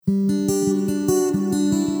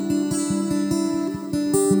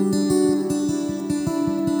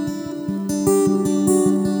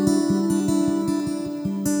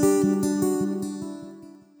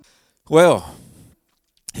Well,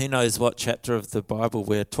 who knows what chapter of the Bible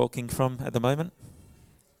we're talking from at the moment?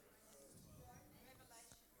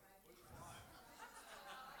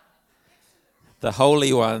 The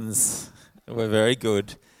holy ones were very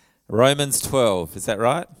good. Romans 12, is that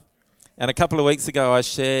right? And a couple of weeks ago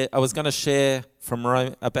I was going to share from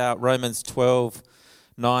about Romans 12,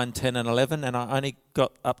 9, 10 and 11, and I only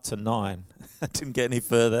got up to 9. I didn't get any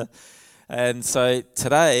further. And so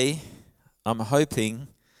today I'm hoping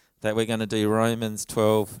that we're going to do Romans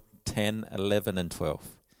 12, 10, 11 and 12.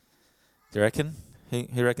 Do you reckon?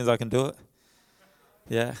 Who reckons I can do it?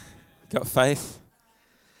 Yeah? Got faith?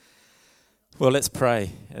 Well, let's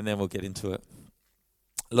pray and then we'll get into it.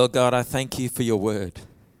 Lord God, I thank you for your word,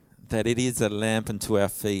 that it is a lamp unto our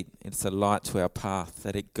feet, it's a light to our path,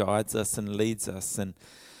 that it guides us and leads us. And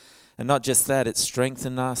not just that, it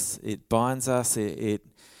strengthens us, it binds us, it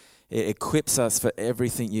equips us for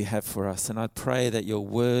everything you have for us. And I pray that your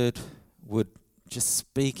word would just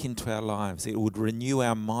speak into our lives. It would renew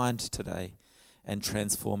our mind today and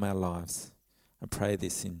transform our lives. I pray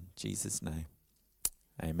this in Jesus' name.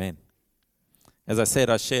 Amen. As I said,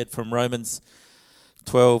 I shared from Romans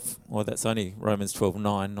 12, well, that's only Romans 12,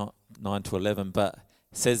 9, not 9 to 11, but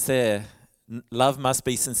it says there, love must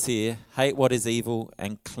be sincere, hate what is evil,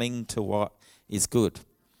 and cling to what is good.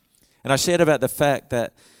 And I shared about the fact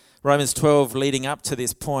that Romans 12, leading up to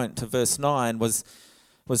this point, to verse 9, was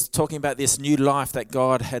talking about this new life that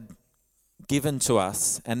God had given to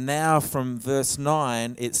us. And now from verse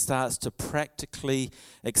 9, it starts to practically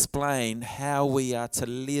explain how we are to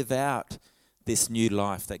live out this new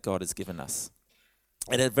life that God has given us.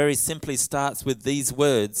 And it very simply starts with these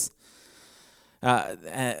words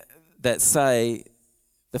that say,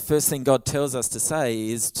 the first thing God tells us to say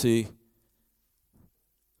is to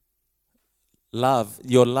love,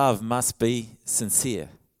 your love must be sincere.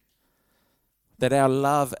 That our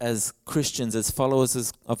love as Christians, as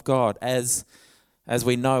followers of God, as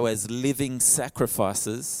we know, as living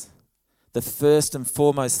sacrifices, the first and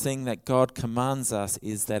foremost thing that God commands us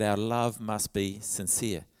is that our love must be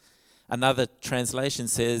sincere. Another translation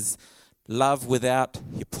says, love without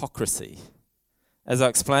hypocrisy. As I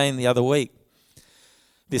explained the other week,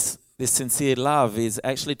 this sincere love is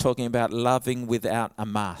actually talking about loving without a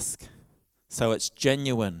mask. So it's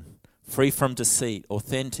genuine, free from deceit,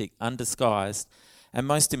 authentic, undisguised. And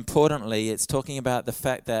most importantly, it's talking about the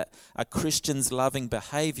fact that a Christian's loving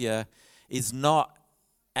behavior is not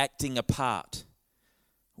acting a part.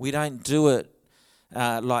 We don't do it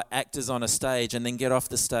like actors on a stage and then get off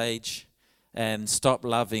the stage and stop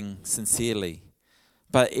loving sincerely.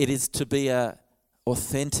 But it is to be an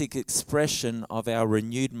authentic expression of our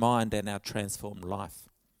renewed mind and our transformed life.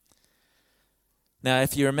 Now,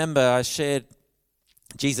 if you remember, I shared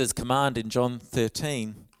Jesus' command in John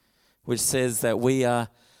 13, which says that we are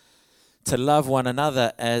to love one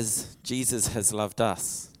another as Jesus has loved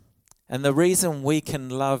us. And the reason we can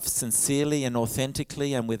love sincerely and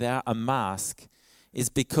authentically and without a mask is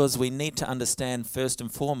because we need to understand first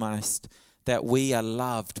and foremost that we are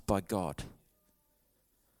loved by God.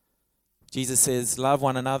 Jesus says, love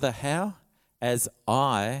one another how? As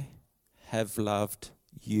I have loved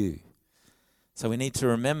you. So we need to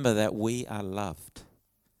remember that we are loved.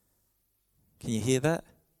 Can you hear that?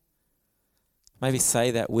 Maybe say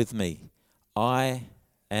that with me. I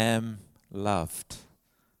am loved.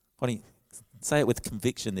 Why don't you say it with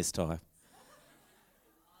conviction this time?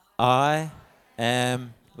 I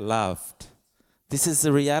am loved. This is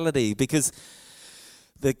the reality, because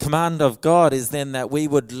the command of God is then that we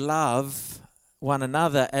would love one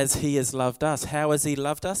another as he has loved us. How has he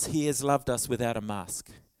loved us? He has loved us without a mask.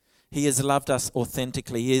 He has loved us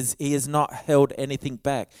authentically. He has not held anything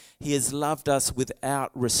back. He has loved us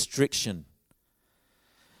without restriction.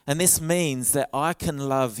 And this means that I can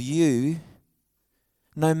love you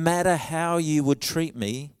no matter how you would treat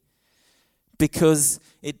me, because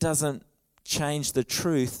it doesn't change the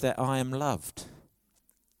truth that I am loved.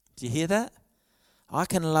 Do you hear that? I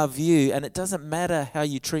can love you and it doesn't matter how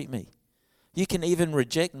you treat me. You can even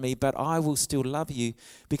reject me, but I will still love you,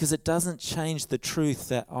 because it doesn't change the truth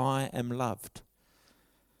that I am loved,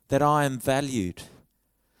 that I am valued,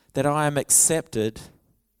 that I am accepted,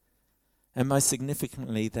 and most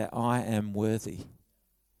significantly, that I am worthy.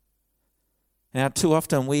 Now, too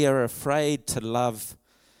often we are afraid to love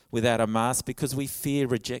without a mask because we fear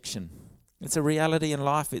rejection. It's a reality in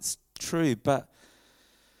life, it's true, but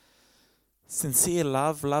sincere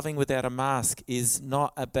love, loving without a mask, is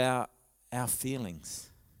not about our feelings.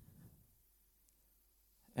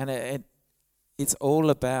 And it's all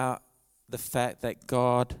about the fact that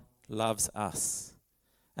God loves us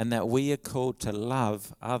and that we are called to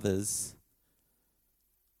love others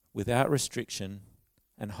without restriction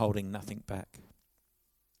and holding nothing back.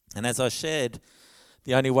 And as I shared,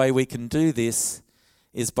 the only way we can do this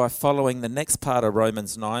is by following the next part of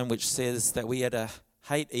Romans 9, which says that we are to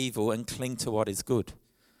hate evil and cling to what is good.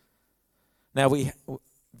 Now,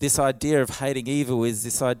 this idea of hating evil is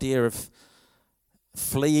this idea of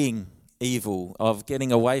fleeing evil, of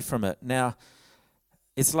getting away from it. Now,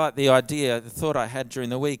 it's like the thought I had during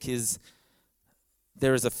the week is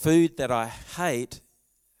there is a food that I hate,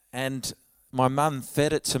 and my mum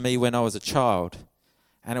fed it to me when I was a child,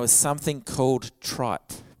 and it was something called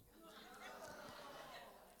tripe.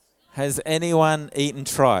 Has anyone eaten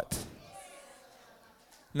tripe?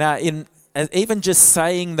 Now, even just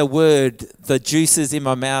saying the word, the juices in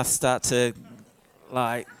my mouth start to,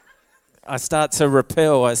 I start to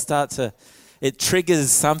repel. It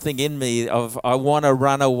triggers something in me of I want to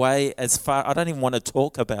run away as far. I don't even want to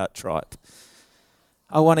talk about tripe.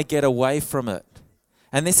 I want to get away from it.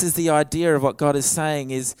 And this is the idea of what God is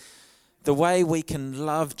saying is the way we can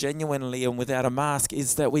love genuinely and without a mask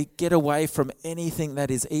is that we get away from anything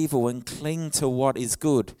that is evil and cling to what is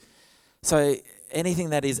good. So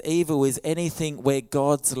anything that is evil is anything where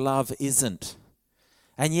God's love isn't.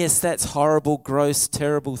 And yes, that's horrible, gross,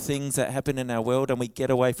 terrible things that happen in our world, and we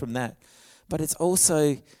get away from that. But it's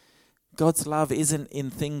also, God's love isn't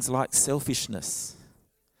in things like selfishness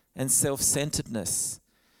and self-centeredness.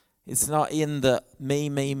 It's not in the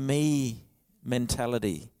me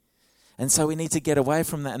mentality. And so we need to get away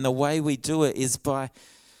from that. And the way we do it is by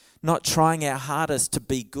not trying our hardest to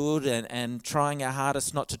be good and trying our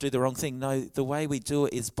hardest not to do the wrong thing. No, the way we do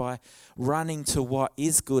it is by running to what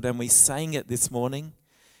is good. And we sang it this morning,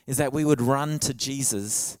 is that we would run to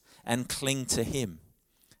Jesus and cling to him.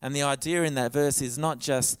 And the idea in that verse is not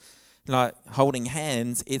just like holding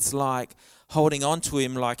hands, it's like holding on to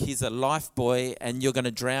him like he's a life buoy and you're going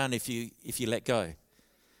to drown if you let go.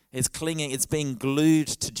 It's clinging, it's being glued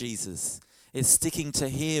to Jesus. It's sticking to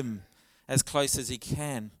him as close as he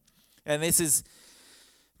can. And this is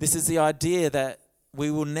the idea that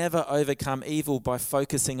we will never overcome evil by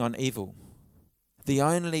focusing on evil. The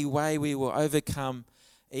only way we will overcome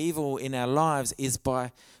evil in our lives is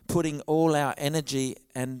by putting all our energy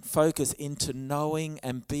and focus into knowing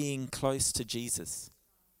and being close to Jesus.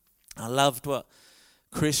 I loved what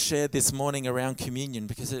Chris shared this morning around communion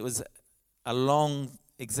because it was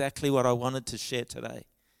exactly what I wanted to share today.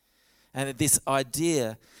 And this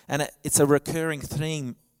idea, and it's a recurring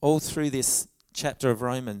theme all through this chapter of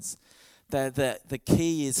Romans, that the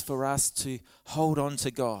key is for us to hold on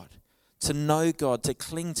to God, to know God, to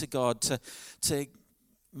cling to God, to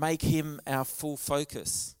make him our full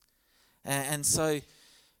focus. And so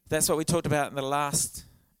that's what we talked about in the last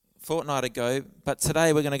fortnight ago. But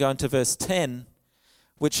today we're going to go into verse 10,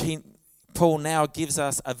 which Paul now gives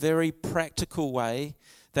us a very practical way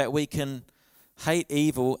that we can hate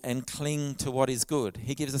evil and cling to what is good.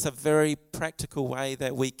 He gives us a very practical way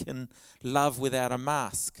that we can love without a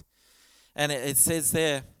mask. And it says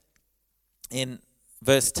there in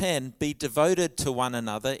verse 10, be devoted to one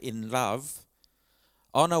another in love,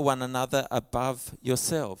 honor one another above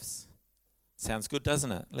yourselves. Sounds good,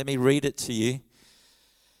 doesn't it? Let me read it to you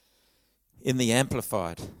in the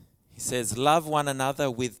Amplified. He says, love one another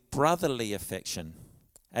with brotherly affection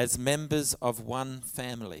as members of one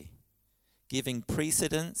family, giving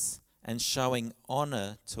precedence and showing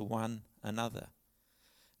honor to one another.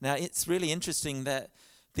 Now, it's really interesting that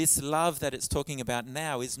this love that it's talking about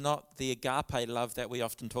now is not the agape love that we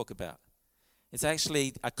often talk about. It's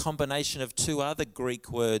actually a combination of two other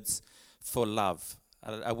Greek words for love,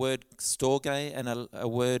 a word storge and a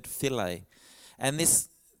word philia. And this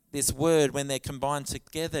word, when they're combined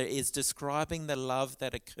together, is describing the love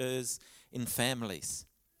that occurs in families.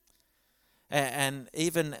 And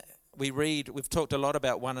even we've talked a lot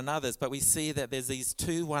about one another's, but we see that there's these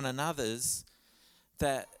two one another's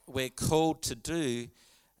that we're called to do,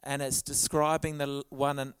 and it's describing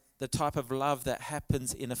the type of love that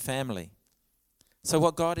happens in a family. So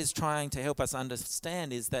what God is trying to help us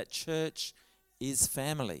understand is that church is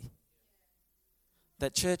family.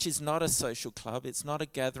 That church is not a social club, it's not a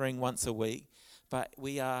gathering once a week, but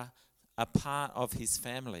we are a part of his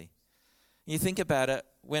family. You think about it,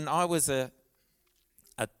 when I was a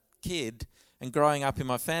kid and growing up in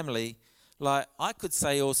my family, like I could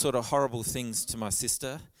say all sort of horrible things to my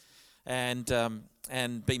sister and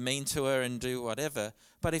be mean to her and do whatever.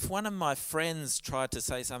 But if one of my friends tried to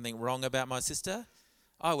say something wrong about my sister,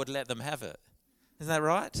 I would let them have it. Isn't that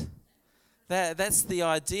right? That's the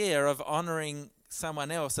idea of honouring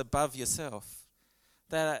someone else above yourself.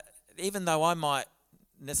 That even though I might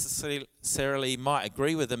necessarily might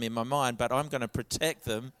agree with them in my mind, but I'm going to protect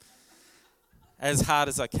them. as hard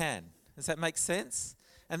as I can. Does that make sense?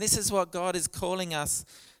 And this is what God is calling us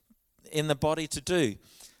in the body to do.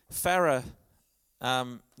 Farah,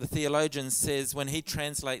 the theologian, says, when he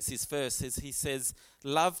translates this verse, he says,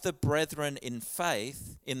 love the brethren in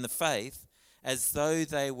the faith, as though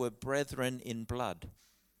they were brethren in blood.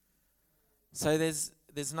 So there's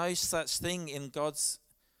no such thing in God's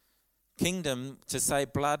kingdom to say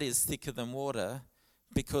blood is thicker than water,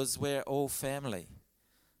 because we're all family.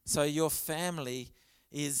 So your family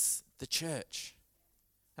is the church.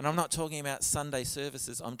 And I'm not talking about Sunday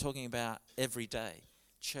services, I'm talking about everyday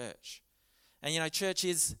church. And church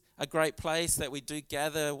is a great place that we do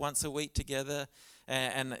gather once a week together,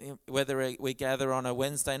 and whether we gather on a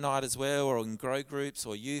Wednesday night as well, or in grow groups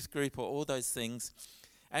or youth group or all those things.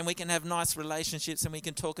 And we can have nice relationships, and we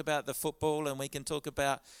can talk about the football, and we can talk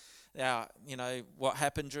about what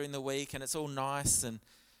happened during the week, and it's all nice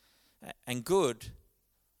and good.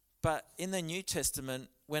 But in the New Testament,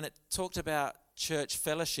 when it talked about church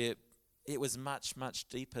fellowship, it was much, much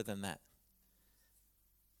deeper than that.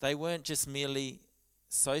 They weren't just merely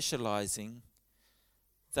socializing,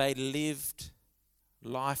 they lived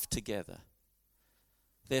life together.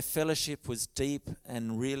 Their fellowship was deep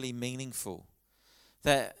and really meaningful.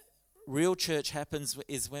 That real church happens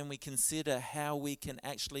is when we consider how we can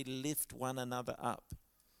actually lift one another up.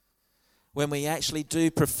 When we actually do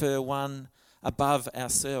prefer one above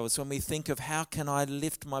ourselves. When we think of how can I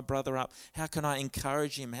lift my brother up? How can I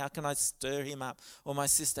encourage him? How can I stir him up? Or my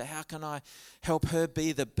sister, how can I help her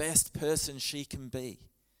be the best person she can be?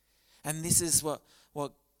 And this is what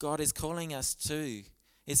God is calling us to.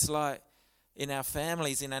 It's like in our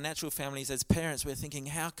families, in our natural families as parents, we're thinking,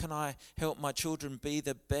 how can I help my children be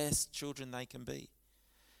the best children they can be?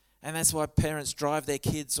 And that's why parents drive their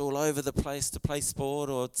kids all over the place to play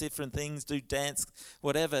sport or different things, do dance,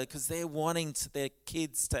 whatever, because they're wanting their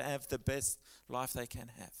kids to have the best life they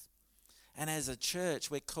can have. And as a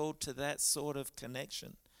church, we're called to that sort of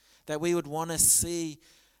connection, that we would want to see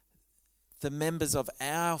the members of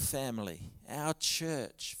our family, our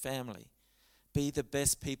church family, be the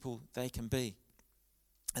best people they can be.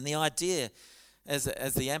 And the idea, as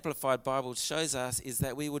the Amplified Bible shows us, is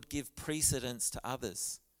that we would give precedence to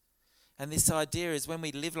others. And this idea is when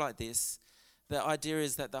we live like this, the idea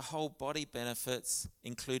is that the whole body benefits,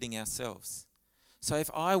 including ourselves. So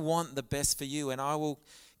if I want the best for you and I will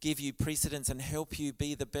give you precedence and help you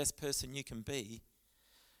be the best person you can be,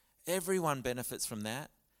 everyone benefits from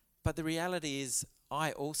that. But the reality is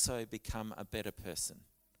I also become a better person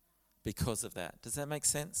because of that. Does that make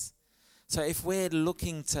sense? So if we're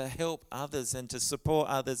looking to help others and to support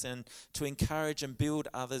others and to encourage and build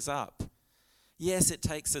others up, yes, it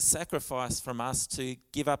takes a sacrifice from us to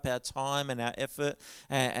give up our time and our effort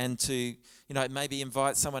and to, maybe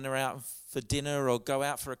invite someone out for dinner or go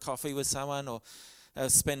out for a coffee with someone or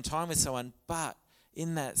spend time with someone. But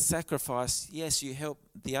in that sacrifice, yes, you help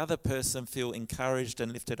the other person feel encouraged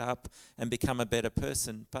and lifted up and become a better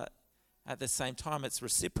person. But at the same time, it's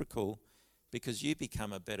reciprocal because you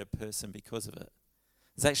become a better person because of it.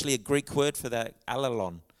 There's actually a Greek word for that,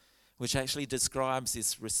 allalon, which actually describes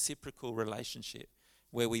this reciprocal relationship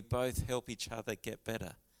where we both help each other get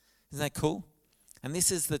better. Isn't that cool? And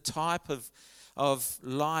this is the type of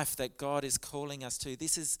life that God is calling us to.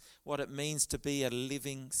 This is what it means to be a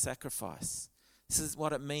living sacrifice. This is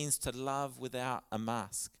what it means to love without a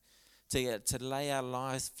mask, to lay our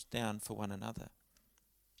lives down for one another.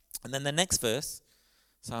 And then the next verse,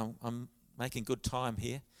 so I'm making good time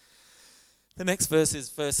here. The next verse is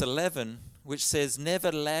verse 11, which says,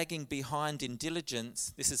 never lagging behind in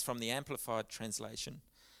diligence, this is from the Amplified translation,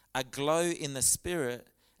 aglow in the Spirit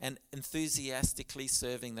and enthusiastically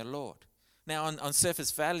serving the Lord. Now, on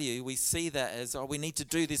surface value, we see that as, we need to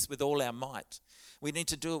do this with all our might. We need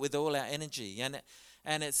to do it with all our energy.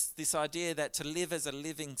 And it's this idea that to live as a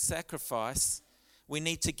living sacrifice, we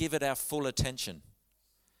need to give it our full attention.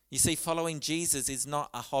 You see, following Jesus is not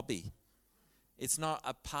a hobby. It's not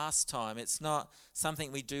a pastime. It's not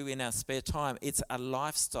something we do in our spare time. It's a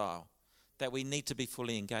lifestyle that we need to be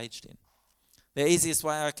fully engaged in. The easiest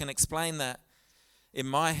way I can explain that in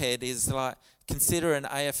my head is like, consider an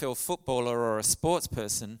AFL footballer or a sports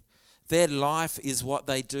person. Their life is what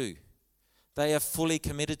they do. They are fully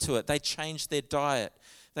committed to it. They change their diet.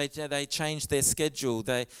 They change their schedule.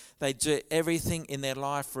 They do everything in their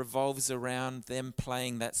life revolves around them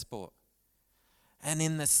playing that sport. And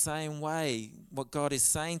in the same way, what God is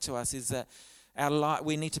saying to us is that our life,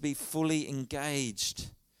 we need to be fully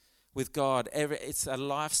engaged with God. It's a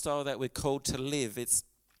lifestyle that we're called to live. It's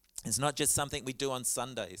not just something we do on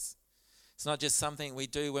Sundays. It's not just something we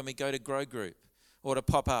do when we go to Grow Group or to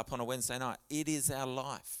pop up on a Wednesday night. It is our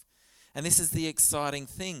life. And this is the exciting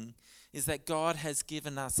thing, is that God has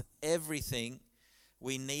given us everything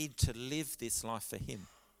we need to live this life for him.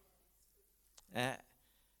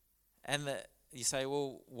 You say,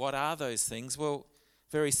 well, what are those things? Well,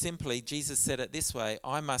 very simply, Jesus said it this way: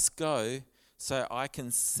 I must go so I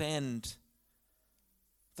can send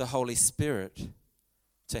the Holy Spirit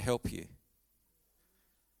to help you.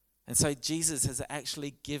 And so Jesus has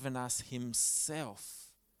actually given us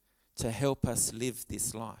himself to help us live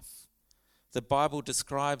this life. The Bible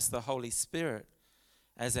describes the Holy Spirit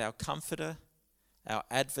as our comforter, our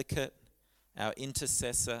advocate, our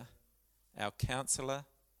intercessor, our counselor,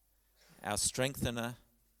 our strengthener,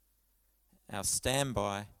 our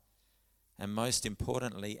standby, and most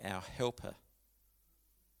importantly, our helper.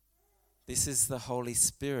 This is the Holy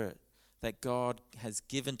Spirit that God has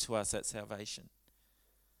given to us at salvation.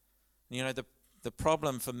 You know, the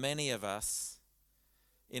problem for many of us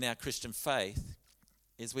in our Christian faith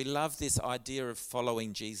is we love this idea of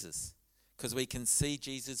following Jesus, because we can see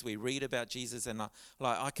Jesus, we read about Jesus, and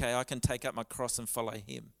okay, I can take up my cross and follow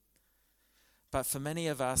him. But for many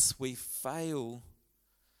of us, we fail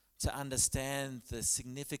to understand the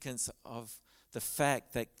significance of the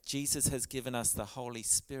fact that Jesus has given us the Holy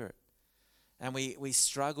Spirit. And we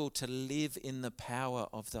struggle to live in the power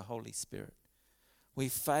of the Holy Spirit. We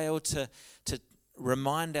fail to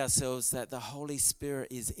remind ourselves that the Holy Spirit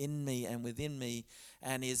is in me and within me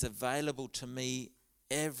and is available to me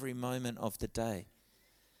every moment of the day.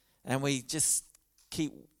 And we just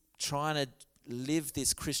keep trying to live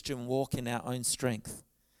this Christian walk in our own strength,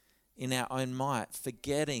 in our own might,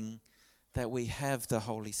 forgetting that we have the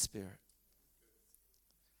Holy Spirit.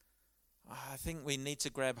 I think we need to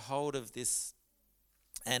grab hold of this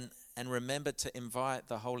and remember to invite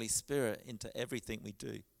the Holy Spirit into everything we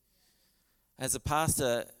do. As a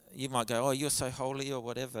pastor, you might go, oh, you're so holy or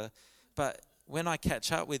whatever. But when I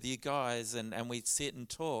catch up with you guys and we sit and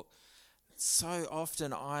talk, so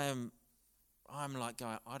often I'm like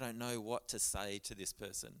going, I don't know what to say to this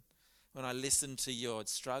person. When I listen to your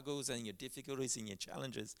struggles and your difficulties and your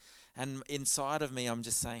challenges, and inside of me, I'm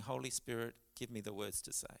just saying, Holy Spirit, give me the words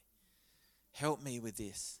to say. Help me with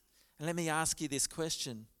this. And let me ask you this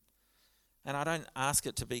question. And I don't ask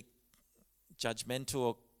it to be judgmental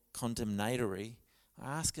or condemnatory.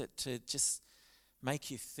 I ask it to just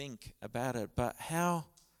make you think about it. But how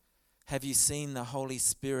have you seen the Holy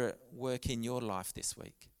Spirit work in your life this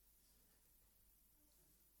week?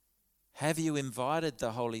 Have you invited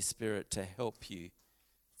the Holy Spirit to help you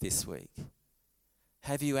this week?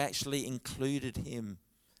 Have you actually included him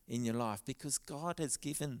in your life? Because God has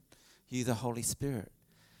given you the Holy Spirit.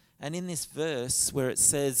 And in this verse where it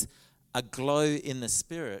says aglow in the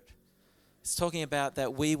Spirit, it's talking about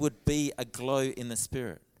that we would be aglow in the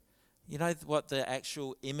Spirit. You know what the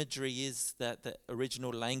actual imagery is that the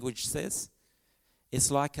original language says?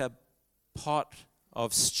 It's like a pot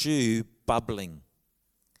of stew bubbling.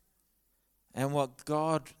 And what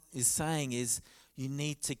God is saying is you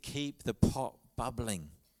need to keep the pot bubbling.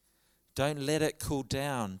 Don't let it cool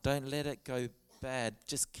down. Don't let it go bad.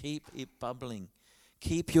 Just keep it bubbling.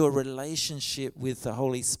 Keep your relationship with the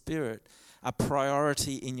Holy Spirit a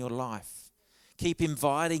priority in your life. Keep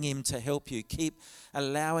inviting him to help you. Keep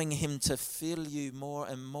allowing him to fill you more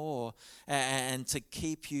and more and to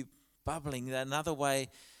keep you bubbling.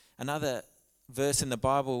 Another verse in the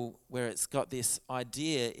Bible where it's got this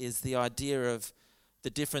idea is the idea of the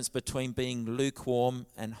difference between being lukewarm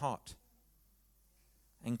and hot.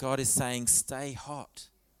 And God is saying, stay hot.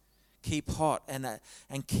 Keep hot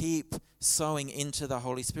and keep sowing into the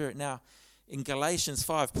Holy Spirit. Now, in Galatians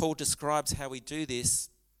 5, Paul describes how we do this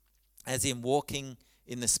as in walking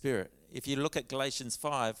in the Spirit. If you look at Galatians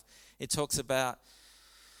 5, it talks about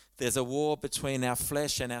there's a war between our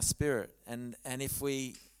flesh and our spirit. And if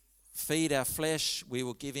we feed our flesh, we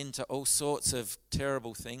will give in to all sorts of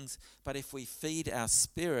terrible things. But if we feed our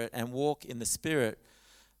spirit and walk in the Spirit,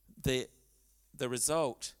 the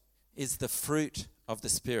result is the fruit of the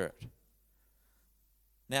Spirit.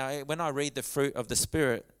 Now, when I read the fruit of the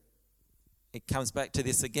Spirit, it comes back to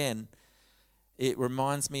this again. It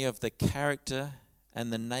reminds me of the character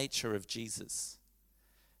and the nature of Jesus.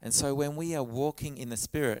 And so when we are walking in the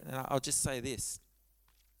Spirit, and I'll just say this,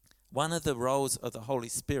 one of the roles of the Holy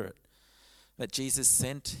Spirit that Jesus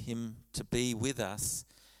sent him to be with us,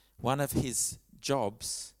 one of his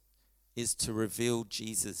jobs is to reveal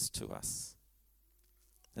Jesus to us.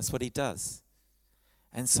 That's what he does.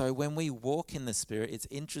 And so when we walk in the Spirit, it's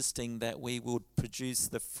interesting that we would produce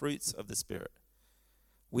the fruits of the Spirit,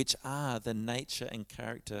 which are the nature and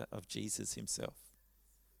character of Jesus himself.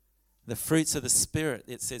 The fruits of the Spirit,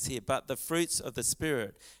 it says here, but the fruits of the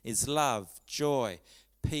Spirit is love, joy,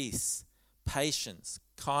 peace, patience,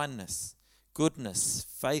 kindness, goodness,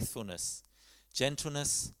 faithfulness,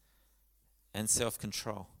 gentleness, and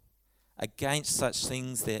self-control. Against such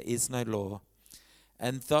things there is no law.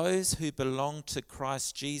 And those who belong to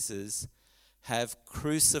Christ Jesus have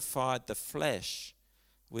crucified the flesh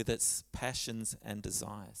with its passions and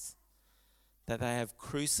desires. That they have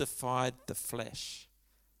crucified the flesh.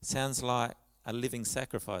 Sounds like a living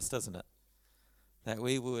sacrifice, doesn't it? That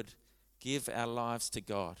we would give our lives to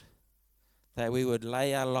God. That we would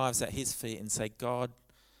lay our lives at his feet and say, God,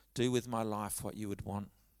 do with my life what you would want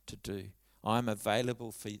to do. I'm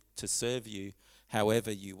available to serve you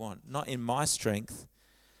however you want. Not in my strength,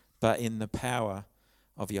 but in the power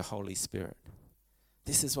of your Holy Spirit.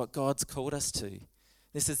 This is what God's called us to.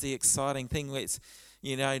 This is the exciting thing. It's,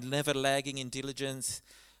 never lagging in diligence,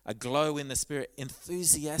 a glow in the Spirit,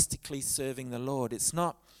 enthusiastically serving the Lord. It's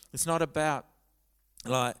not about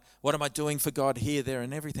like, what am I doing for God here, there,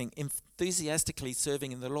 and everything. Enthusiastically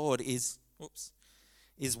serving in the Lord is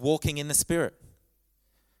walking in the Spirit.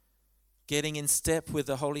 Getting in step with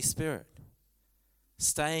the Holy Spirit.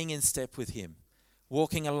 Staying in step with him.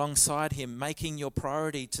 Walking alongside him. Making your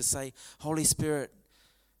priority to say, Holy Spirit,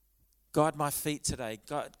 guide my feet today.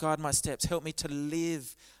 Guide my steps. Help me to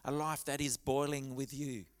live a life that is boiling with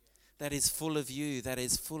you. That is full of you. That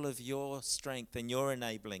is full of your strength and your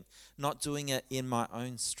enabling. Not doing it in my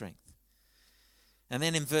own strength. And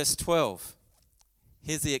then in verse 12,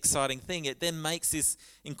 here's the exciting thing. It then makes this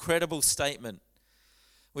incredible statement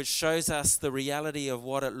which shows us the reality of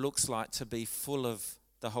what it looks like to be full of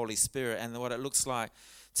the Holy Spirit and what it looks like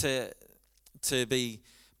to be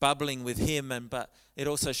bubbling with him, but it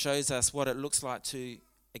also shows us what it looks like to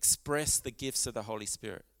express the gifts of the Holy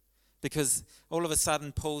Spirit. Because all of a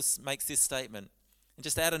sudden Paul makes this statement, and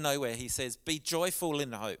just out of nowhere he says, be joyful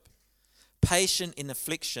in hope, patient in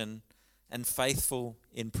affliction, and faithful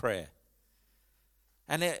in prayer.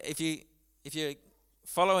 And if you're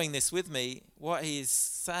following this with me, what he is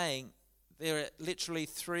saying, there are literally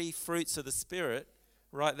 3 fruits of the Spirit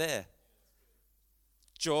right there.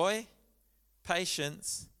 Joy,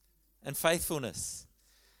 patience, and faithfulness.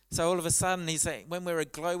 So all of a sudden he's saying, when we're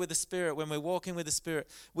aglow with the Spirit, when we're walking with the Spirit,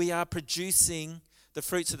 we are producing the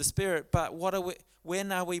fruits of the Spirit. But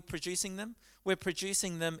when are we producing them? We're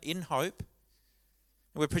producing them in hope.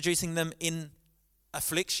 We're producing them in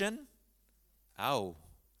affliction.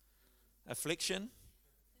 Affliction.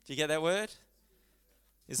 Do you get that word?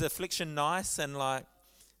 Is affliction nice and like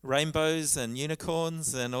rainbows and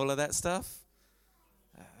unicorns and all of that stuff?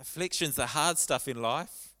 Affliction's the hard stuff in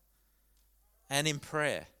life and in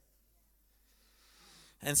prayer.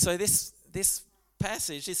 And so this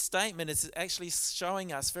passage, this statement is actually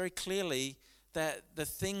showing us very clearly that the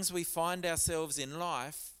things we find ourselves in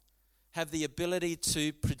life have the ability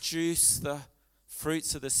to produce the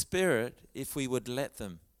fruits of the Spirit if we would let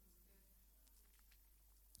them.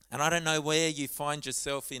 And I don't know where you find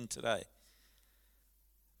yourself in today.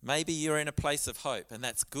 Maybe you're in a place of hope, and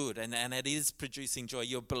that's good, and it is producing joy.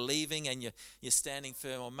 You're believing and you're standing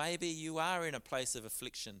firm. Or maybe you are in a place of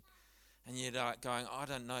affliction, and you're like going, I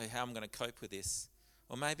don't know how I'm going to cope with this.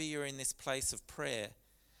 Or maybe you're in this place of prayer.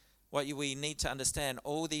 We need to understand,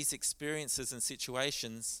 all these experiences and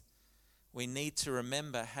situations, we need to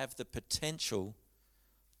remember have the potential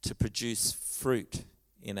to produce fruit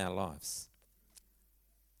in our lives.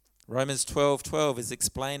 Romans 12:12 is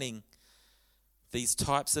explaining these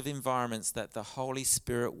types of environments that the Holy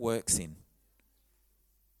Spirit works in.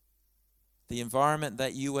 The environment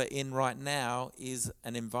that you are in right now is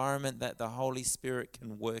an environment that the Holy Spirit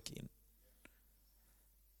can work in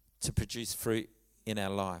to produce fruit in our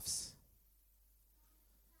lives.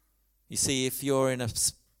 You see, if you're in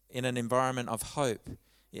an environment of hope,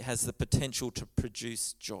 it has the potential to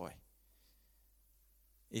produce joy.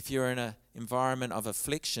 If you're in an environment of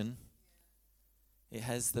affliction, it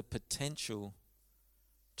has the potential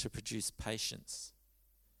to produce patience.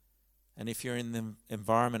 And if you're in the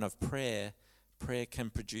environment of prayer, prayer can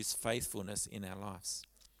produce faithfulness in our lives.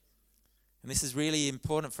 And this is really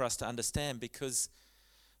important for us to understand, because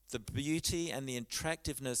the beauty and the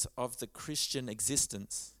attractiveness of the Christian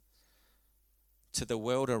existence to the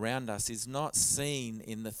world around us is not seen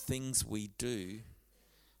in the things we do,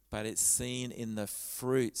 but it's seen in the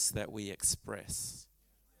fruits that we express.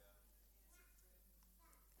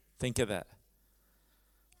 Think of that.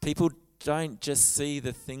 People don't just see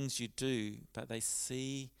the things you do, but they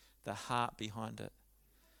see the heart behind it.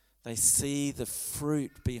 They see the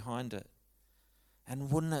fruit behind it.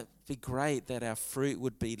 And wouldn't it be great that our fruit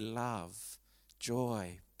would be love,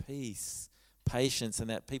 joy, peace, patience, and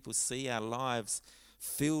that people see our lives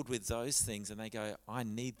filled with those things and they go, I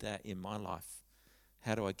need that in my life.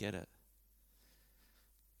 How do I get it?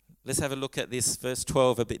 Let's have a look at this verse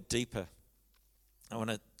 12 a bit deeper. I want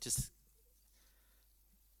to just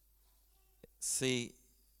see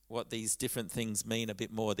what these different things mean a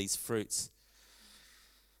bit more, these fruits.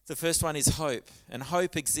 The first one is hope, and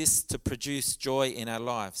hope exists to produce joy in our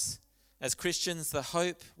lives. As Christians, the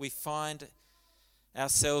hope we find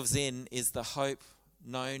ourselves in is the hope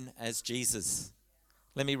known as Jesus.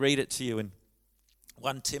 Let me read it to you in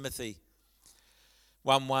 1 Timothy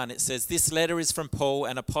 1:1. It says, "This letter is from Paul,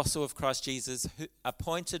 an apostle of Christ Jesus, who,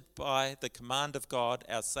 appointed by the command of God,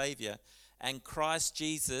 our Saviour, and Christ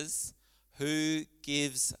Jesus, who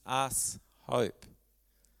gives us hope."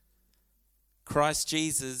 Christ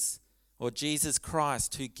Jesus, or Jesus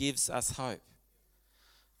Christ, who gives us hope.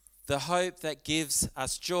 The hope that gives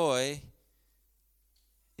us joy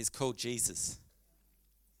is called Jesus.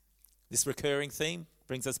 This recurring theme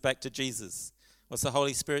brings us back to Jesus. What's the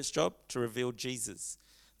Holy Spirit's job? To reveal Jesus.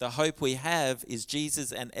 The hope we have is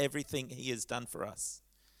Jesus and everything he has done for us.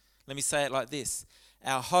 Let me say it like this.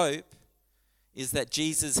 Our hope is that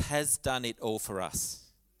Jesus has done it all for us.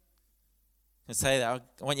 And say that.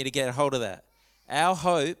 I want you to get a hold of that. Our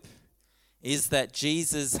hope is that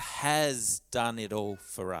Jesus has done it all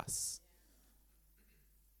for us.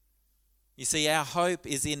 You see, our hope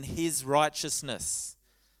is in his righteousness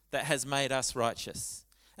that has made us righteous.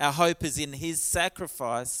 Our hope is in his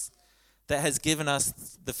sacrifice that has given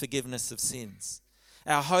us the forgiveness of sins.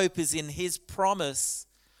 Our hope is in his promise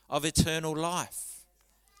of eternal life.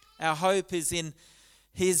 Our hope is in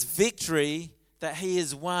his victory that he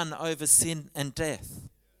has won over sin and death.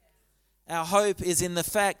 Our hope is in the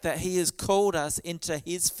fact that he has called us into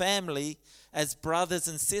his family as brothers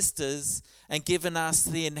and sisters and given us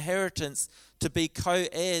the inheritance to be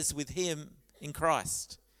co-heirs with him in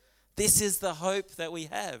Christ. This is the hope that we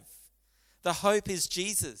have. The hope is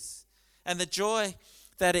Jesus. And the joy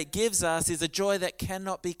that it gives us is a joy that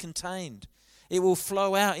cannot be contained. It will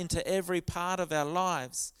flow out into every part of our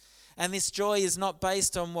lives. And this joy is not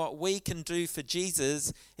based on what we can do for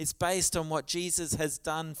Jesus. It's based on what Jesus has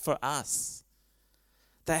done for us.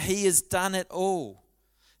 That he has done it all.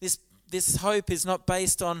 This hope is not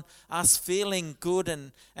based on us feeling good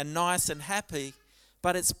and nice and happy,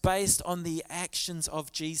 but it's based on the actions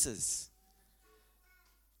of Jesus.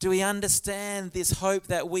 Do we understand this hope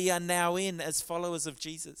that we are now in as followers of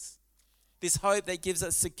Jesus? This hope that gives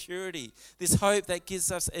us security. This hope that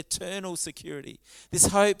gives us eternal security. This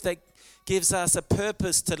hope that gives us a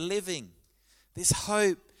purpose to living. This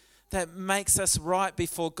hope that makes us right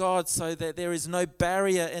before God so that there is no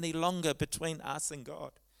barrier any longer between us and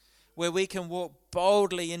God. Where we can walk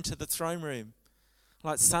boldly into the throne room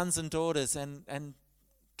like sons and daughters and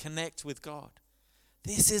connect with God.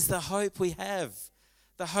 This is the hope we have.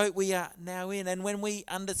 The hope we are now in. And when we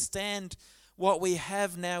understand what we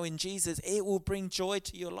have now in Jesus, it will bring joy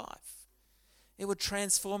to your life. It will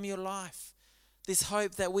transform your life. This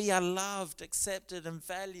hope that we are loved, accepted, and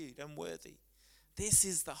valued and worthy. This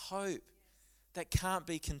is the hope that can't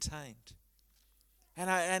be contained.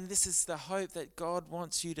 And this is the hope that God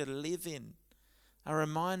wants you to live in. A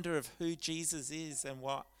reminder of who Jesus is and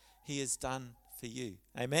what he has done for you.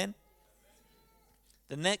 Amen?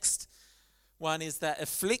 The next one is that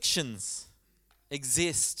afflictions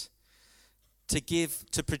exist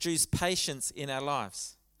to produce patience in our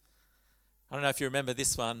lives. I don't know if you remember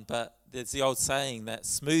this one, but there's the old saying that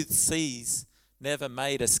smooth seas never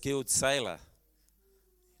made a skilled sailor.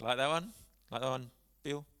 Like that one? Like that one,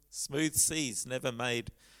 Bill? Smooth seas never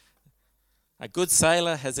made. A good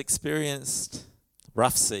sailor has experienced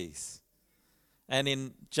rough seas. And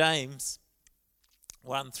in James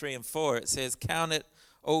 1, 3 and 4, it says, "Count it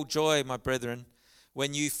all joy, my brethren,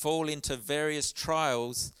 when you fall into various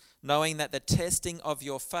trials, knowing that the testing of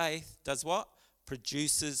your faith does what?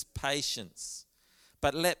 Produces patience.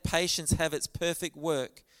 But let patience have its perfect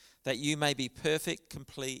work, that you may be perfect,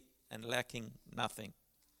 complete, and lacking nothing."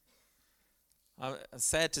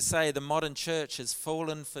 Sad to say, the modern church has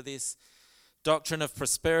fallen for this doctrine of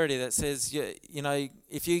prosperity that says, you know,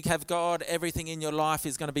 if you have God, everything in your life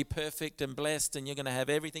is going to be perfect and blessed and you're going to have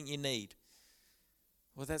everything you need.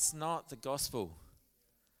 Well, that's not the gospel.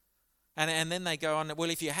 And then they go on, well,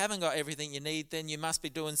 if you haven't got everything you need, then you must be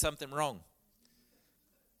doing something wrong.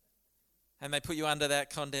 And they put you under that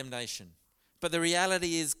condemnation. But the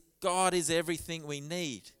reality is, God is everything we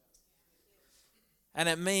need. And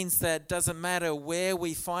it means that it doesn't matter where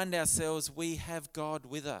we find ourselves, we have God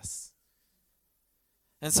with us.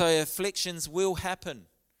 And so afflictions will happen.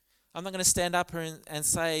 I'm not going to stand up here and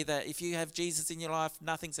say that if you have Jesus in your life,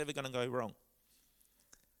 nothing's ever going to go wrong.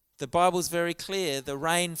 The Bible's very clear. The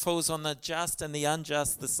rain falls on the just and the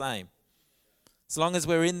unjust the same. As long as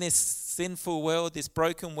we're in this sinful world, this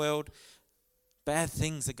broken world, bad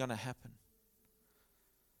things are going to happen.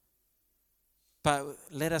 But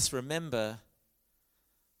let us remember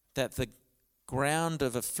that the ground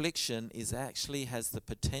of affliction has the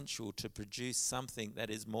potential to produce something that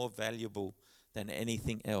is more valuable than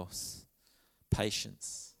anything else.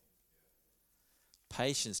 Patience.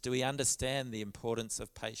 Patience. Do we understand the importance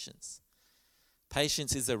of patience?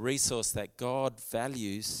 Patience is a resource that God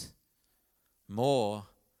values more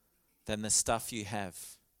than the stuff you have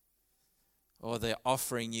or the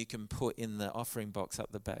offering you can put in the offering box up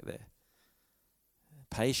the back there.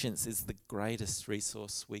 Patience is the greatest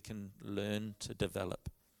resource we can learn to develop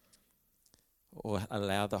or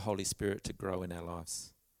allow the Holy Spirit to grow in our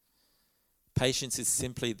lives. Patience is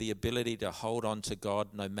simply the ability to hold on to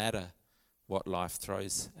God no matter what life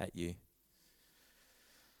throws at you.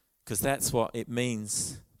 Because that's what it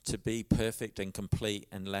means to be perfect and complete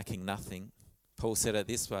and lacking nothing. Paul said it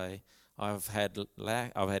this way, I've had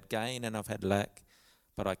gain and I've had lack,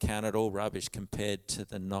 but I count it all rubbish compared to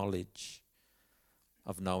the knowledge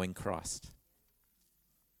of knowing Christ.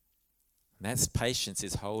 And that's patience,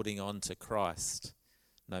 is holding on to Christ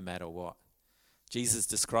no matter what. Jesus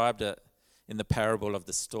described it in the parable of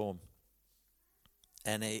the storm.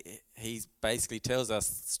 And he basically tells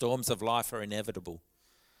us storms of life are inevitable.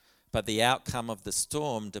 But the outcome of the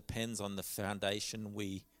storm depends on the foundation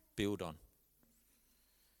we build on.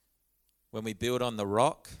 When we build on the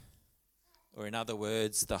rock, or in other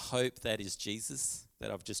words, the hope that is Jesus, that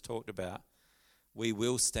I've just talked about, we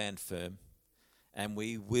will stand firm and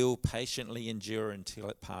we will patiently endure until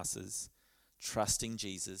it passes, trusting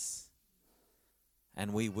Jesus,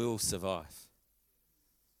 and we will survive.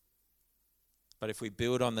 But if we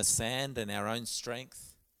build on the sand and our own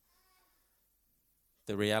strength,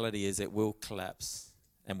 the reality is it will collapse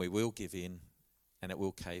and we will give in and it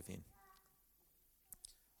will cave in.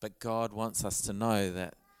 But God wants us to know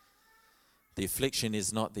that the affliction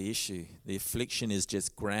is not the issue. The affliction is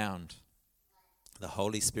just ground the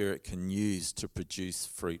Holy Spirit can use to produce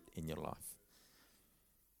fruit in your life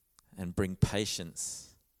and bring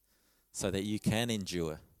patience so that you can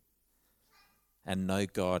endure and know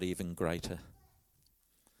God even greater.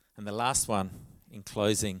 And the last one, in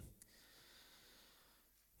closing,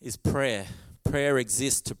 is prayer. Prayer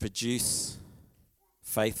exists to produce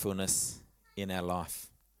faithfulness in our life.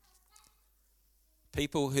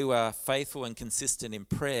 People who are faithful and consistent in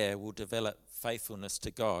prayer will develop faithfulness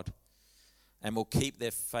to God and will keep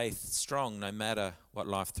their faith strong no matter what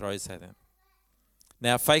life throws at them.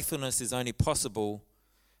 Now, faithfulness is only possible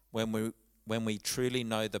when we truly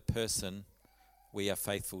know the person we are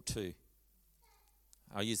faithful to.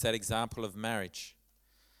 I'll use that example of marriage.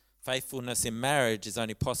 Faithfulness in marriage is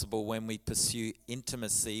only possible when we pursue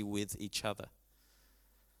intimacy with each other.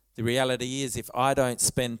 The reality is, if I don't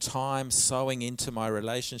spend time sowing into my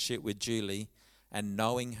relationship with Julie and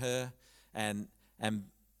knowing her and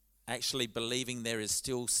actually believing there is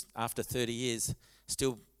still, after 30 years,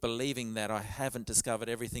 still believing that I haven't discovered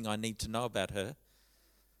everything I need to know about her.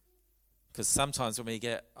 Because sometimes when we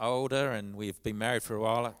get older and we've been married for a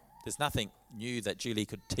while, there's nothing new that Julie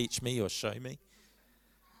could teach me or show me.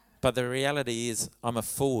 But the reality is, I'm a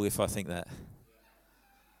fool if I think that.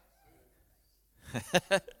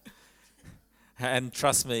 And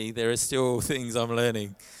trust me, there are still things I'm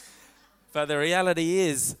learning. But the reality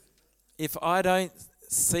is, if I don't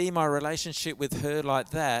see my relationship with her like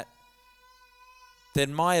that,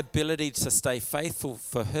 then my ability to stay faithful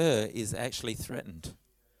for her is actually threatened.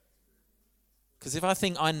 Because if I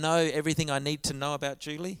think I know everything I need to know about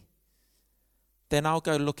Julie, then I'll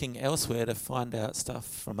go looking elsewhere to find out stuff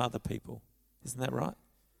from other people. Isn't that right?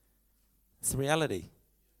 It's the reality.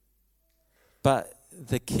 But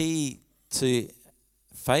the key to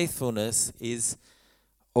faithfulness is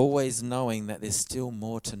always knowing that there's still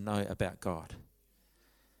more to know about God.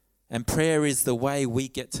 And prayer is the way we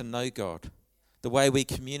get to know God, the way we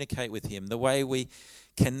communicate with Him, the way we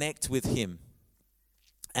connect with Him.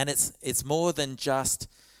 And it's more than just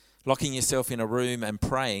locking yourself in a room and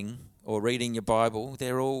praying or reading your Bible.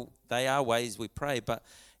 They are ways we pray, but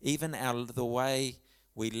even the way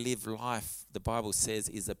we live life, the Bible says,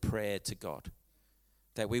 is a prayer to God.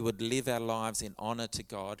 That we would live our lives in honor to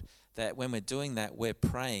God, that when we're doing that, we're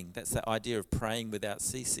praying. That's the idea of praying without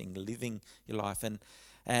ceasing, living your life. And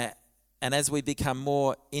as we become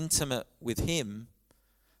more intimate with Him,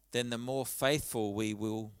 then the more faithful we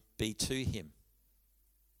will be to Him.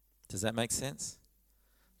 Does that make sense?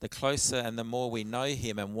 The closer and the more we know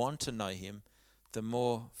Him and want to know Him, the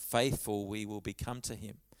more faithful we will become to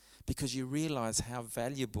Him. Because you realize how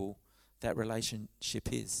valuable that relationship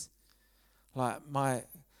is. Like my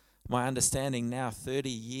my understanding now, 30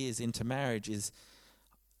 years into marriage, is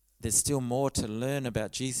there's still more to learn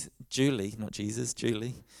about Julie.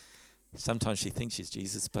 Sometimes she thinks she's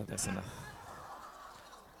Jesus, but that's enough.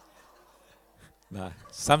 No,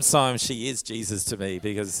 sometimes she is Jesus to me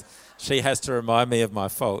because she has to remind me of my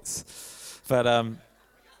faults. But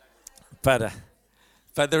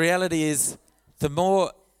the reality is, the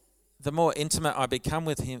more intimate I become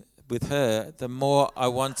with her, the more I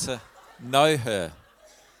want to know her.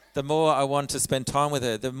 The more I want to spend time with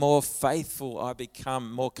her, the more faithful I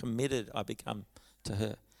become, more committed I become to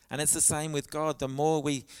her. And it's the same with God. The more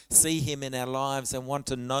we see him in our lives and want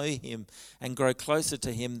to know him and grow closer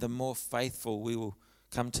to him, the more faithful we will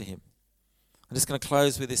come to him. I'm just going to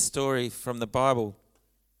close with this story from the Bible.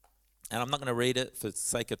 And I'm not going to read it for the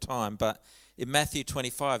sake of time, but in Matthew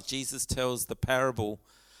 25, Jesus tells the parable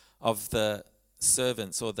of the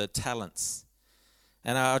servants or the talents.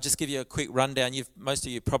 And I'll just give you a quick rundown. Most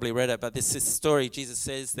of you probably read it, but this story, Jesus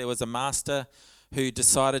says there was a master who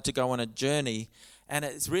decided to go on a journey. And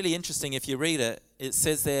it's really interesting if you read it. It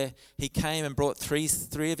says there, he came and brought three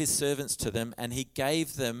of his servants to them, and he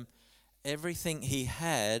gave them everything he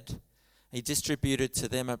had. He distributed to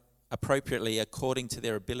them appropriately according to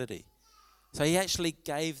their ability. So he actually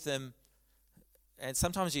gave them, and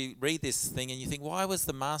sometimes you read this thing and you think, why was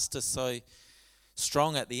the master so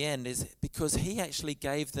strong at the end? Is because he actually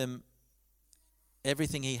gave them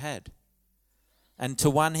everything he had. And to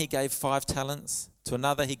one he gave 5 talents, to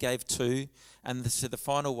another he gave 2, and to the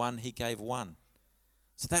final one he gave 1.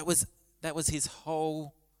 So that was his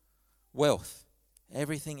whole wealth.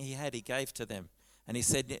 Everything he had he gave to them. And he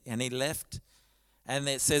said, and he left, and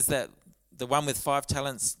it says that the one with 5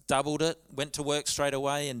 talents doubled it, went to work straight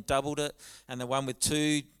away and doubled it, and the one with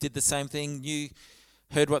 2 did the same thing,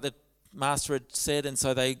 heard what the master had said, and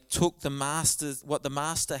so they took what the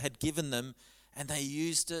master had given them, and they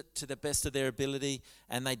used it to the best of their ability,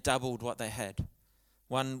 and they doubled what they had.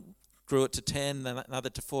 One grew it to 10, another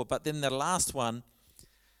to 4, but then the last one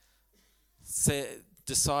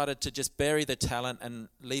decided to just bury the talent and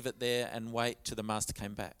leave it there and wait till the master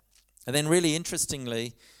came back. And then really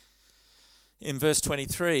interestingly, in verse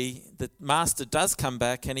 23, the master does come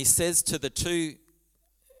back, and he says to the 2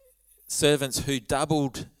 servants who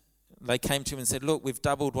doubled, they came to him and said, look, we've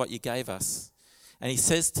doubled what you gave us. And he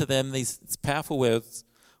says to them these powerful words,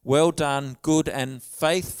 well done, good and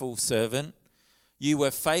faithful servant. You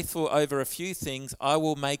were faithful over a few things. I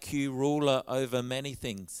will make you ruler over many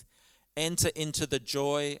things. Enter into the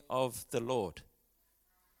joy of the Lord.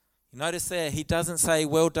 Notice there, he doesn't say,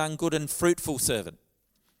 well done, good and fruitful servant.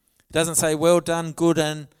 He doesn't say, well done, good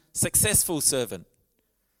and successful servant.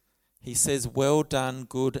 He says, well done,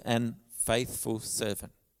 good and faithful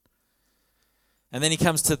servant. And then he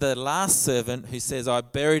comes to the last servant who says, I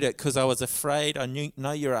buried it because I was afraid. I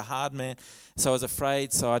know you're a hard man, so I was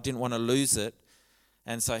afraid, so I didn't want to lose it.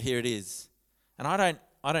 And so here it is. And I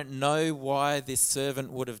don't know why this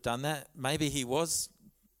servant would have done that. Maybe he was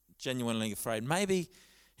genuinely afraid. Maybe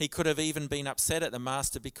he could have even been upset at the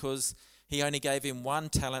master because he only gave him 1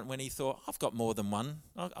 talent when he thought, I've got more than 1.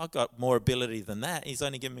 I've got more ability than that. He's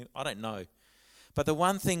only given me, I don't know. But the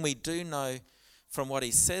one thing we do know from what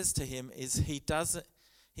he says to him is he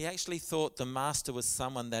actually thought the master was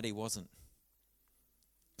someone that he wasn't.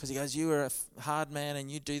 Because he goes, you were a hard man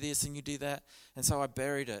and you do this and you do that. And so I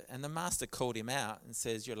buried it. And the master called him out and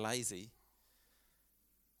says, you're lazy.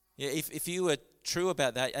 Yeah, if you were true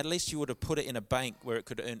about that, at least you would have put it in a bank where it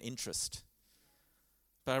could earn interest.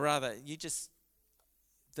 But rather,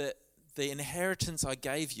 the inheritance I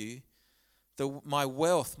gave you, my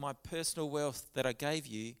wealth, my personal wealth that I gave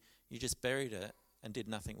you, you just buried it and did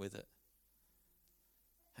nothing with it.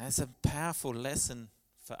 And it's a powerful lesson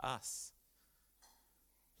for us.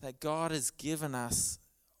 That God has given us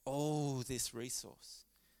all this resource.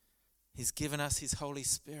 He's given us his Holy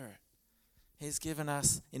Spirit. He's given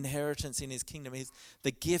us inheritance in his kingdom.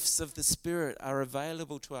 The gifts of the Spirit are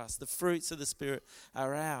available to us. The fruits of the Spirit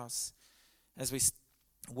are ours as we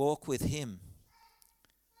walk with him.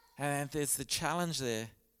 And there's the challenge there.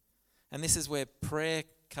 And this is where prayer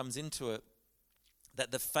comes into it. That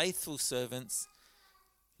the faithful servants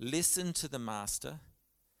listened to the master.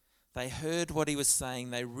 They heard what he was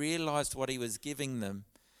saying. They realized what he was giving them.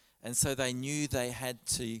 And so they knew they had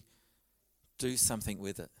to do something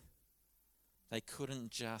with it. They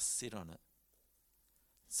couldn't just sit on it.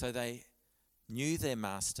 So they knew their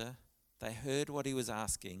master. They heard what he was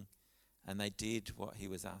asking. And they did what he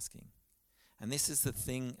was asking. And this is the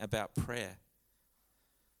thing about prayer.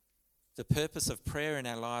 The purpose of prayer in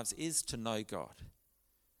our lives is to know God.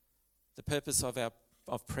 The purpose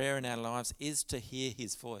of prayer in our lives is to hear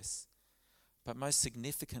his voice. But most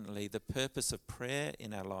significantly, the purpose of prayer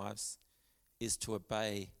in our lives is to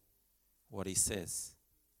obey what he says.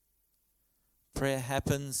 Prayer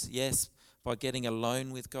happens, yes, by getting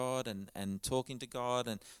alone with God and talking to God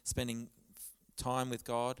and spending time with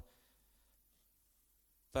God.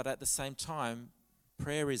 But at the same time,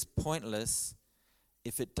 prayer is pointless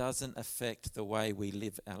if it doesn't affect the way we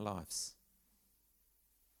live our lives.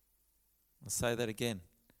 I'll say that again.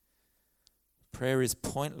 Prayer is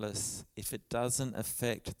pointless if it doesn't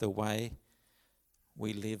affect the way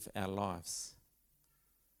we live our lives.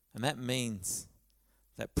 And that means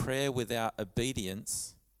that prayer without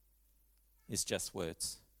obedience is just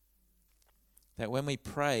words. That when we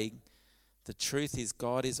pray, the truth is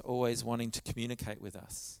God is always wanting to communicate with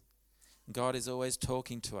us. God is always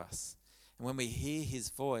talking to us. And when we hear his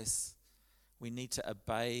voice, we need to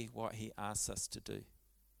obey what he asks us to do.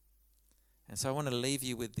 And so I want to leave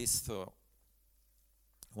you with this thought.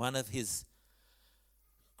 One of his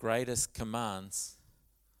greatest commands,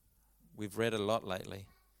 we've read a lot lately,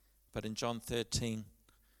 but in John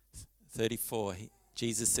 13:34,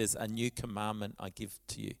 Jesus says, "A new commandment I give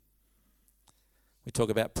to you." We talk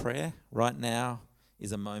about prayer. Right now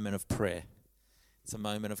is a moment of prayer. It's a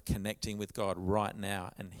moment of connecting with God right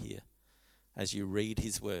now and here as you read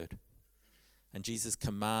his word. And Jesus'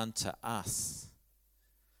 command to us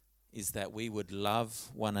is that we would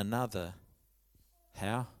love one another.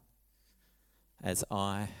 How? As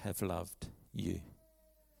I have loved you.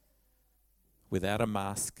 Without a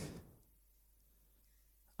mask,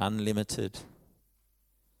 unlimited,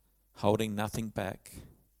 holding nothing back.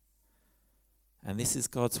 And this is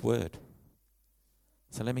God's word.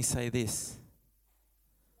 So let me say this.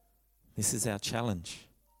 This is our challenge.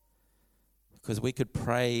 Because we could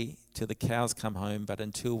pray till the cows come home, but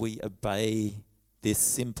until we obey this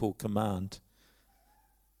simple command,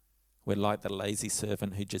 we're like the lazy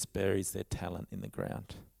servant who just buries their talent in the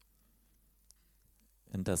ground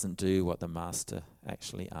and doesn't do what the master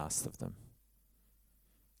actually asks of them.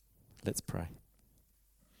 Let's pray.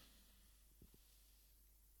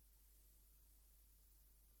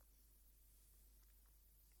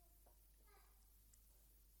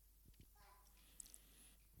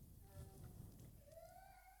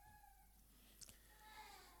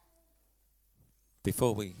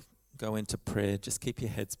 Before we go into prayer, just keep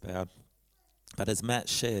your heads bowed. But as Matt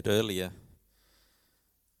shared earlier,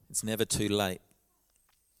 it's never too late.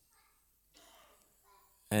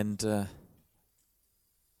 And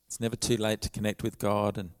it's never too late to connect with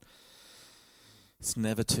God, and it's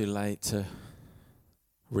never too late to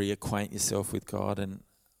reacquaint yourself with God. And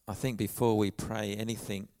I think before we pray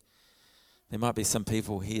anything, there might be some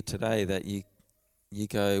people here today that you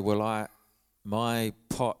go, well, my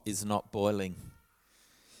pot is not boiling.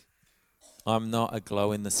 I'm not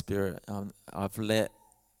aglow in the spirit. I've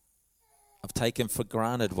taken for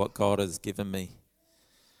granted what God has given me.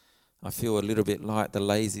 I feel a little bit like the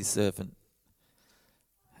lazy servant.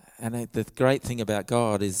 And the great thing about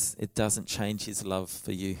God is it doesn't change his love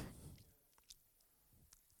for you.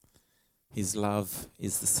 His love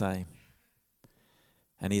is the same.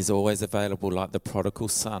 And he's always available, like the prodigal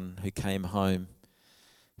son who came home.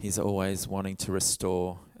 He's always wanting to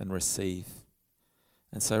restore and receive.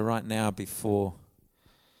 And so right now, before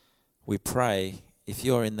we pray, if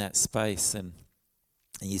you're in that space and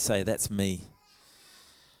you say, that's me,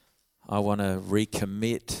 I want to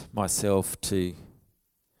recommit myself to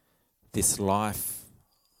this life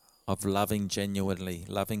of loving genuinely,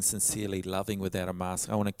 loving sincerely, loving without a mask.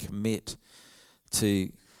 I want to commit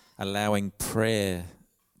to allowing prayer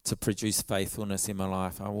to produce faithfulness in my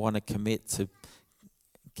life. I want to commit to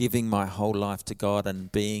giving my whole life to God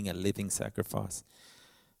and being a living sacrifice.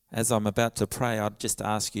 As I'm about to pray, I'd just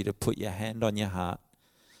ask you to put your hand on your heart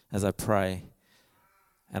as I pray.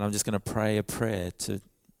 And I'm just going to pray a prayer to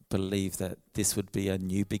believe that this would be a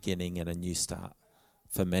new beginning and a new start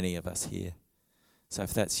for many of us here. So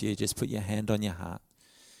if that's you, just put your hand on your heart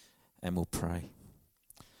and we'll pray.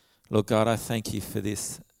 Lord God, I thank you for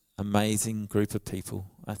this amazing group of people.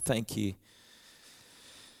 I thank you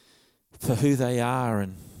for who they are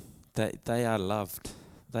and that they are loved.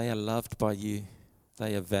 They are loved by you.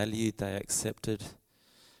 They are valued, they are accepted,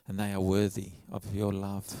 and they are worthy of your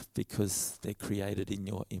love because they're created in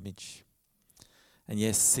your image. And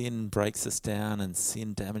yes, sin breaks us down and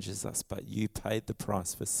sin damages us, but you paid the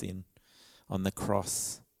price for sin on the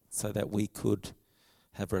cross so that we could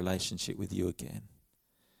have a relationship with you again.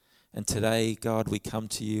 And today, God, we come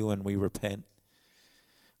to you and we repent.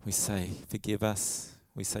 We say, forgive us.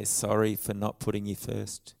 We say sorry for not putting you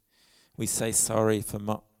first. We say sorry for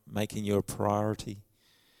not making you a priority.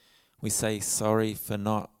 We say sorry for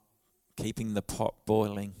not keeping the pot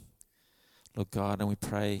boiling. Lord God, and we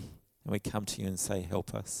pray and we come to you and say,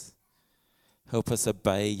 help us. Help us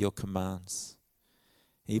obey your commands.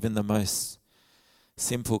 Even the most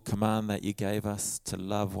simple command that you gave us to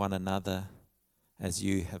love one another as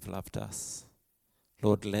you have loved us.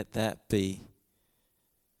 Lord, let that be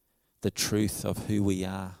the truth of who we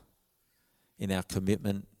are in our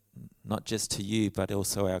commitment, not just to you, but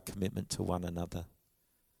also our commitment to one another.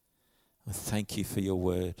 I thank you for your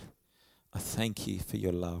word. I thank you for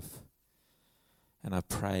your love. And I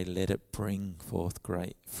pray, let it bring forth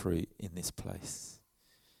great fruit in this place.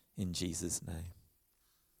 In Jesus' name.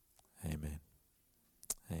 Amen.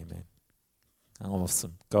 Amen.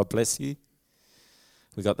 Awesome. God bless you.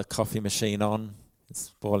 We got the coffee machine on.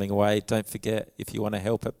 It's boiling away. Don't forget, if you want to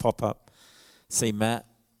help it, pop up. See Matt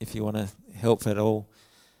if you want to help at all.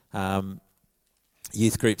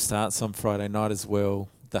 Youth group starts on Friday night as well.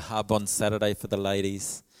 The hub on Saturday for the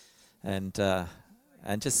ladies. And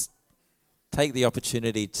just take the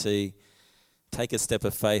opportunity to take a step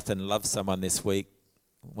of faith and love someone this week,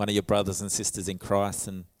 one of your brothers and sisters in Christ,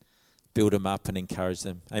 and build them up and encourage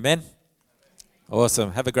them. Amen?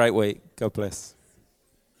 Awesome. Have a great week. God bless.